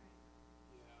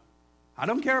 I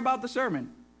don't care about the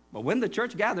sermon. But when the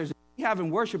church gathers, we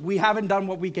haven't worshiped. We haven't done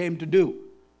what we came to do.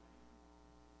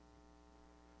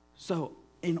 So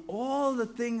in all the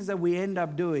things that we end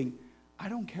up doing, I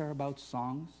don't care about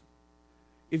songs.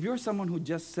 If you're someone who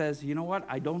just says, you know what,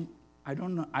 I don't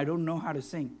know how to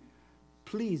sing,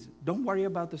 please don't worry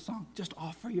about the song. Just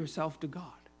offer yourself to God.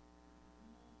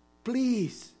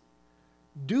 Please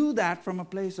do that from a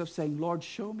place of saying, Lord,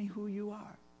 show me who you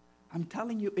are. I'm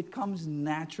telling you, it comes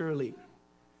naturally.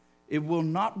 It will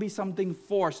not be something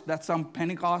forced. That's some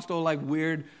Pentecostal,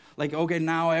 weird, okay,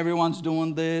 now everyone's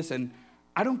doing this. And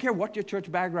I don't care what your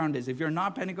church background is. If you're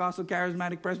not Pentecostal,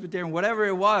 Charismatic, Presbyterian, whatever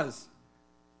it was,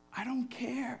 I don't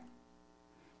care.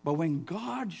 But when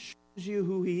God shows you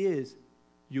who He is,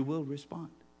 you will respond.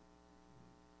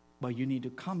 But you need to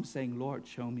come saying, Lord,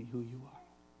 show me who you are.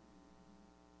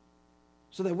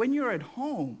 So that when you're at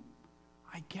home,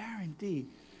 I guarantee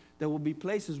there will be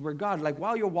places where God, like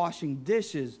while you're washing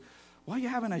dishes, while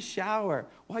you're having a shower,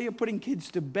 while you're putting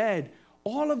kids to bed,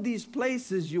 all of these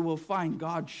places you will find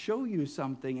God show you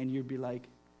something and you'll be like,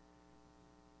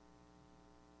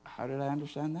 how did I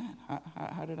understand that?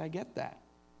 How did I get that?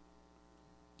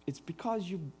 It's because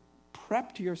you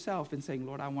prepped yourself in saying,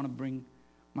 Lord, I want to bring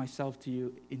myself to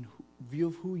you in view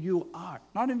of who you are.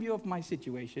 Not in view of my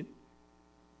situation,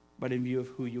 but in view of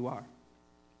who you are.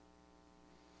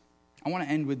 I want to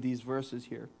end with these verses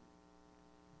here.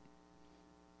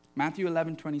 Matthew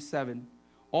 11:27.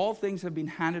 All things have been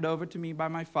handed over to me by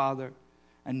my Father,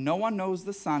 and no one knows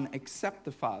the Son except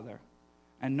the Father,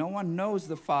 and no one knows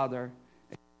the Father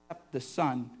except the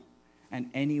Son, and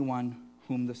anyone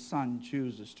whom the Son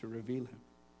chooses to reveal him.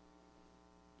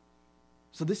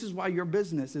 So this is why your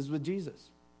business is with Jesus.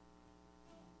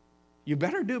 You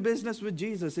better do business with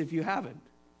Jesus if you haven't.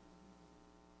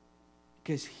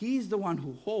 Because He's the one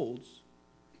who holds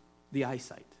the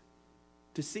eyesight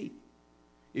to see.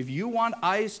 If you want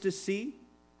eyes to see,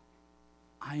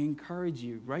 I encourage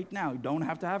you right now. You don't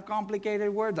have to have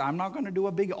complicated words. I'm not going to do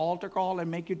a big altar call and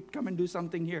make you come and do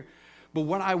something here. But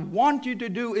what I want you to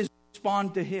do is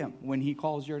respond to Him when He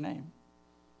calls your name.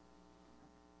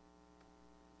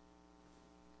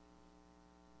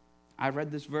 I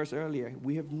read this verse earlier.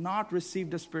 We have not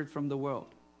received a spirit from the world.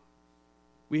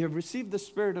 We have received the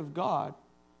Spirit of God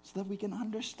so that we can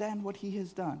understand what He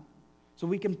has done. So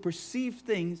we can perceive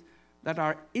things that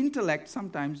our intellect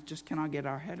sometimes just cannot get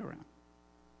our head around.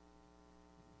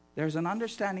 There's an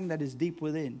understanding that is deep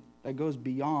within, that goes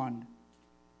beyond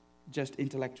just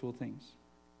intellectual things.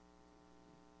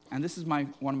 And this is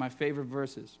one of my favorite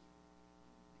verses.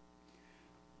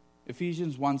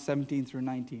 Ephesians 1:17 through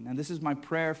 19. And this is my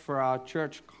prayer for our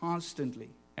church constantly.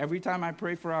 Every time I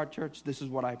pray for our church, this is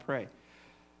what I pray.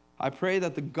 I pray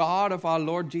that the God of our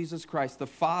Lord Jesus Christ, the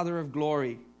Father of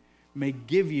glory, may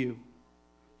give you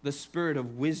the spirit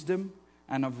of wisdom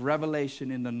and of revelation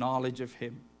in the knowledge of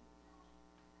Him,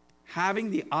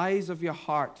 having the eyes of your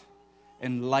heart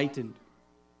enlightened,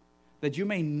 that you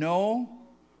may know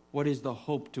what is the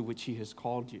hope to which He has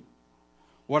called you,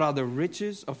 what are the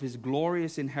riches of His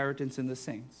glorious inheritance in the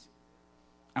saints,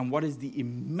 and what is the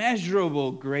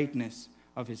immeasurable greatness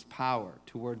of His power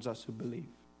towards us who believe,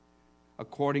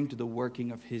 according to the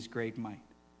working of His great might.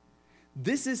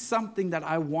 This is something that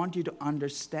I want you to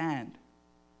understand.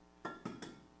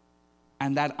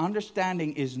 And that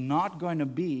understanding is not going to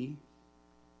be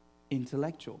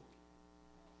intellectual.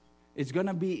 It's going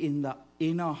to be in the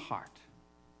inner heart.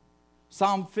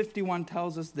 Psalm 51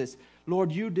 tells us this.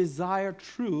 Lord, you desire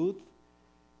truth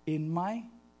in my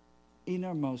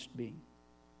innermost being.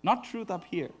 Not truth up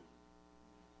here.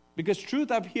 Because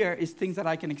truth up here is things that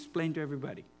I can explain to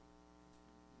everybody.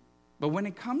 But when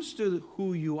it comes to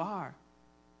who you are,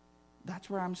 that's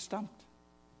where I'm stumped.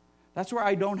 That's where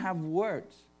I don't have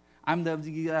words. I'm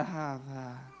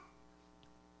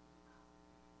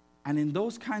and in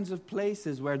those kinds of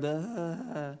places where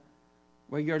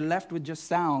where you're left with just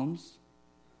sounds,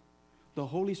 the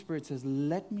Holy Spirit says,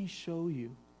 let me show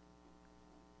you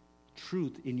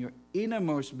truth in your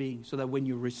innermost being, so that when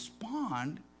you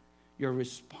respond, you're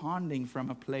responding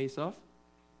from a place of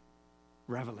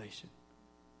revelation.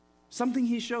 Something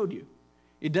He showed you.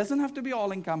 It doesn't have to be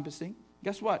all-encompassing.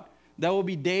 Guess what? There will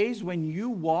be days when you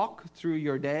walk through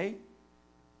your day,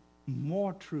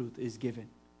 more truth is given.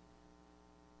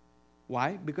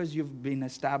 Why? Because you've been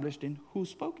established in who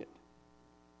spoke it.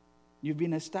 You've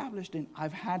been established in,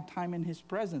 I've had time in His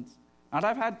presence. Not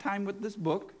I've had time with this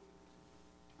book.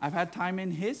 I've had time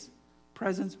in His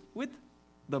presence with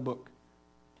the book.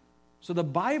 So the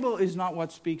Bible is not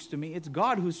what speaks to me. It's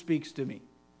God who speaks to me.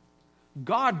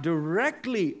 God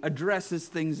directly addresses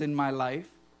things in my life.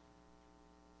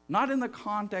 Not in the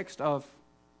context of,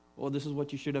 oh, this is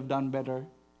what you should have done better.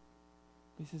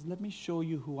 He says, let me show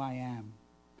you who I am.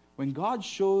 When God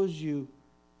shows you,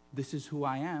 this is who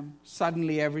I am,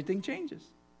 suddenly everything changes.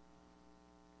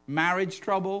 Marriage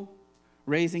trouble,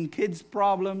 raising kids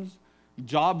problems,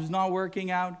 jobs not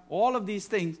working out, all of these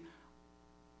things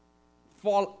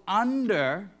fall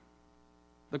under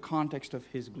the context of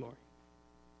His glory.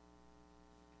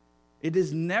 It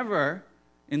is never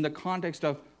in the context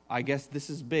of, I guess this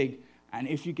is big, and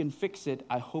if you can fix it,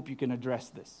 I hope you can address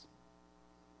this.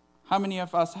 How many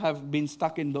of us have been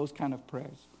stuck in those kind of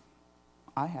prayers?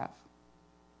 I have.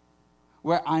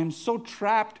 Where I'm so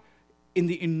trapped in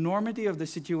the enormity of the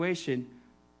situation,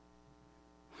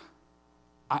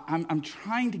 I'm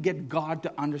trying to get God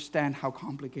to understand how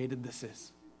complicated this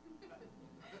is.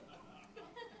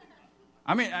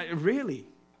 I mean, really.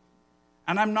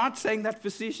 And I'm not saying that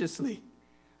facetiously.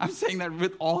 I'm saying that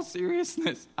with all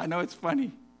seriousness. I know it's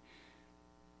funny.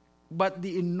 But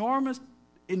the enormous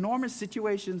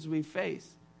situations we face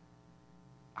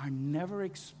are never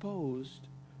exposed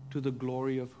to the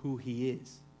glory of who He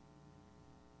is.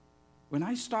 When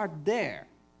I start there,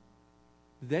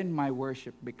 then my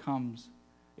worship becomes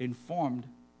informed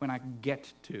when I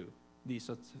get to these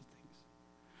sorts of things.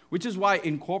 Which is why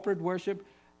in corporate worship,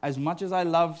 as much as I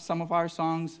love some of our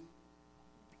songs,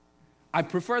 I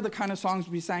prefer the kind of songs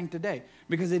we sang today,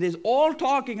 because it is all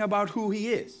talking about who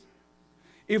He is.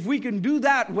 If we can do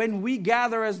that when we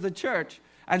gather as the church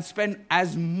and spend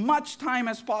as much time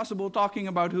as possible talking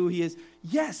about who He is,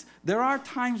 yes, there are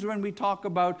times when we talk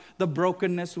about the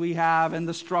brokenness we have and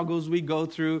the struggles we go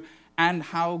through and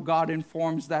how God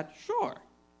informs that, sure.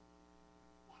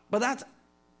 But that's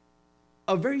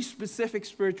a very specific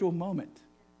spiritual moment.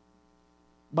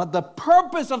 But the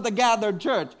purpose of the gathered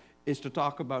church is to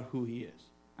talk about who He is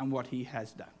and what He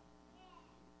has done.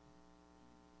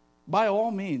 By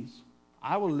all means,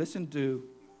 I will listen to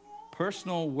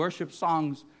personal worship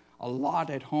songs a lot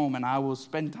at home, and I will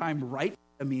spend time writing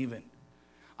them even.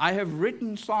 I have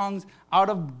written songs out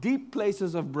of deep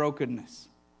places of brokenness.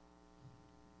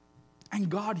 And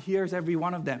God hears every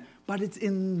one of them. But it's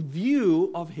in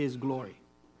view of His glory.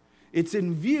 It's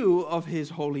in view of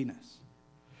His holiness.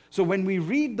 So when we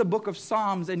read the book of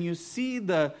Psalms and you see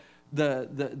the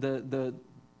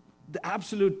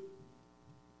absolute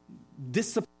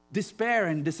despair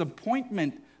and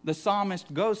disappointment the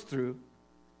psalmist goes through,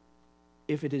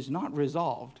 if it is not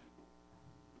resolved,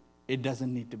 it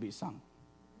doesn't need to be sung.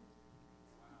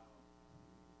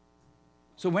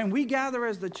 So when we gather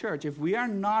as the church, if we are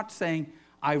not saying,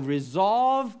 I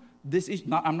resolve this issue,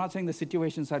 I'm not saying the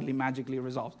situation suddenly magically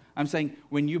resolves. I'm saying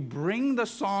when you bring the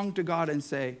song to God and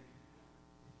say,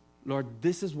 Lord,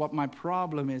 this is what my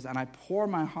problem is, and I pour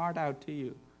my heart out to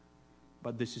you,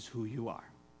 but this is who you are.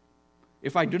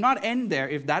 If I do not end there,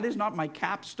 if that is not my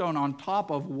capstone on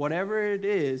top of whatever it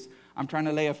is I'm trying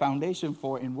to lay a foundation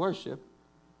for in worship,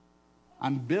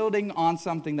 I'm building on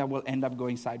something that will end up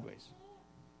going sideways.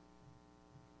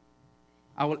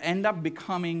 I will end up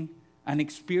becoming an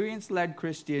experience-led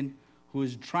Christian who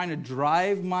is trying to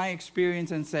drive my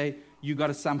experience and say, you got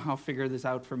to somehow figure this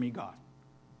out for me, God.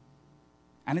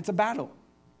 And it's a battle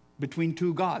between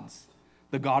two gods,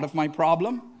 the God of my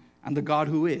problem and the God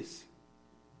who is.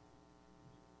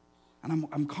 And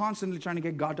I'm constantly trying to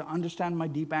get God to understand my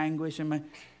deep anguish. And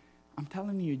I'm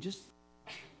telling you, just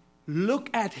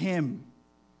look at Him.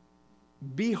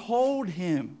 Behold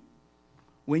Him.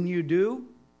 When you do,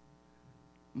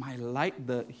 my light,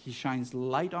 He shines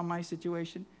light on my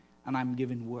situation, and I'm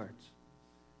given words.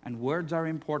 And words are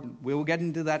important. We will get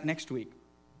into that next week.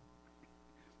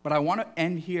 But I want to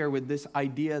end here with this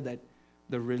idea that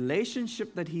the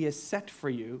relationship that He has set for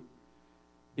you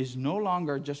is no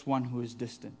longer just one who is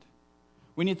distant.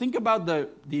 When you think about the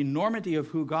enormity of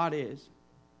who God is,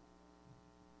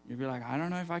 you'll be like, I don't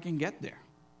know if I can get there.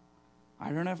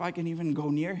 I don't know if I can even go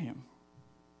near Him.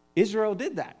 Israel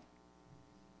did that.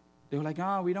 They were like,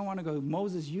 we don't want to go.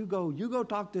 Moses, you go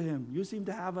talk to Him. You seem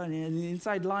to have an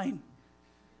inside line.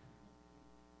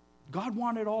 God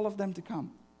wanted all of them to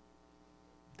come.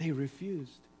 They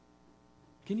refused.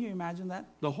 Can you imagine that?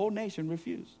 The whole nation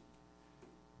refused.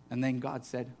 And then God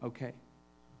said, okay,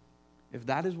 if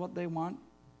that is what they want,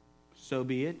 so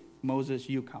be it. Moses,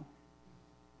 you come.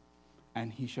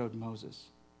 And He showed Moses.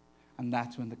 And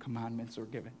that's when the commandments were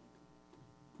given.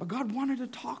 But God wanted to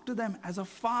talk to them as a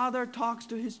father talks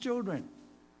to his children.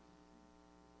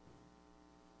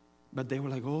 But they were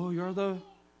like, oh, you're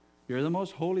the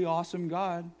most holy, awesome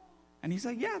God. And He's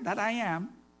like, yeah, that I am.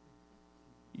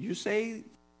 You say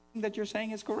that you're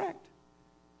saying is correct.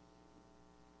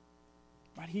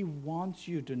 But He wants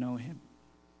you to know Him.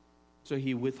 So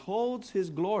He withholds His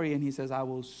glory and He says, I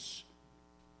will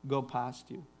go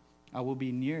past you. I will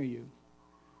be near you.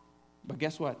 But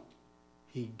guess what?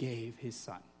 He gave His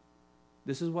Son.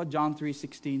 This is what John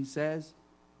 3:16 says.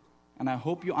 And I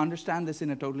hope you understand this in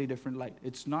a totally different light.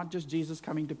 It's not just Jesus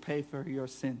coming to pay for your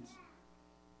sins.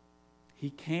 He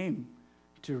came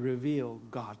to reveal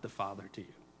God the Father to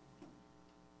you.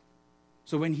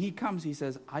 So when He comes, He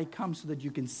says, I come so that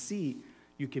you can see,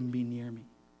 you can be near me.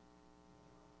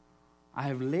 I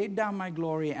have laid down my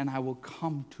glory and I will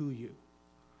come to you.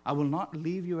 I will not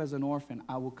leave you as an orphan.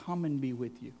 I will come and be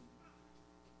with you.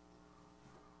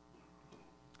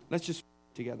 Let's just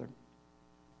pray together.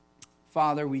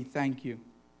 Father, we thank you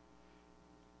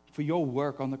for your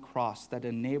work on the cross that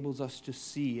enables us to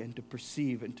see and to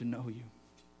perceive and to know you.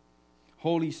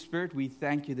 Holy Spirit, we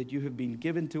thank you that you have been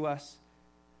given to us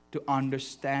to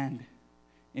understand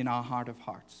in our heart of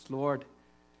hearts. Lord,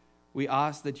 we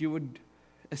ask that you would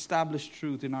establish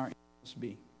truth in our innermost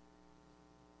being.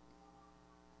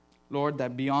 Lord,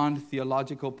 that beyond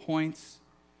theological points,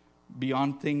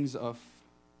 beyond things of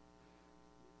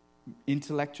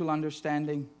intellectual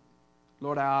understanding,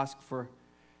 Lord, I ask for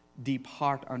deep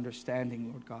heart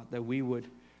understanding, Lord God, that we would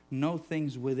know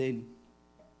things within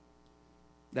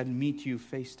that meet you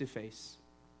face to face,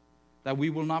 that we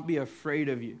will not be afraid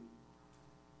of you.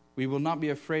 We will not be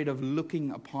afraid of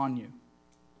looking upon you,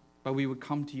 but we would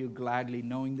come to you gladly,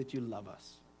 knowing that you love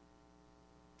us.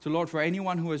 So, Lord, for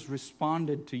anyone who has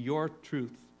responded to your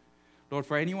truth, Lord,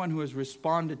 for anyone who has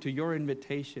responded to your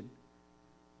invitation,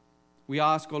 we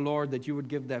ask, O Lord, that you would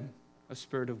give them a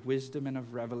spirit of wisdom and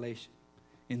of revelation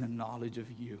in the knowledge of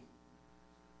you.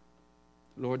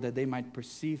 Lord, that they might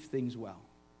perceive things well,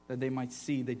 that they might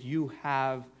see that you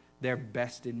have their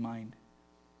best in mind.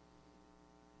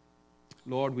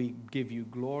 Lord, we give you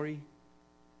glory.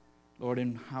 Lord,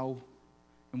 in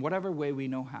whatever way we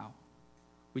know how,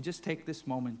 we just take this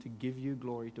moment to give you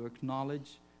glory, to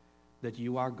acknowledge that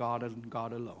you are God and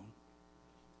God alone.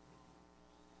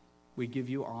 We give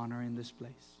you honor in this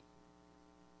place.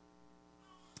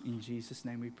 In Jesus'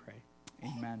 name we pray.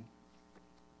 Amen.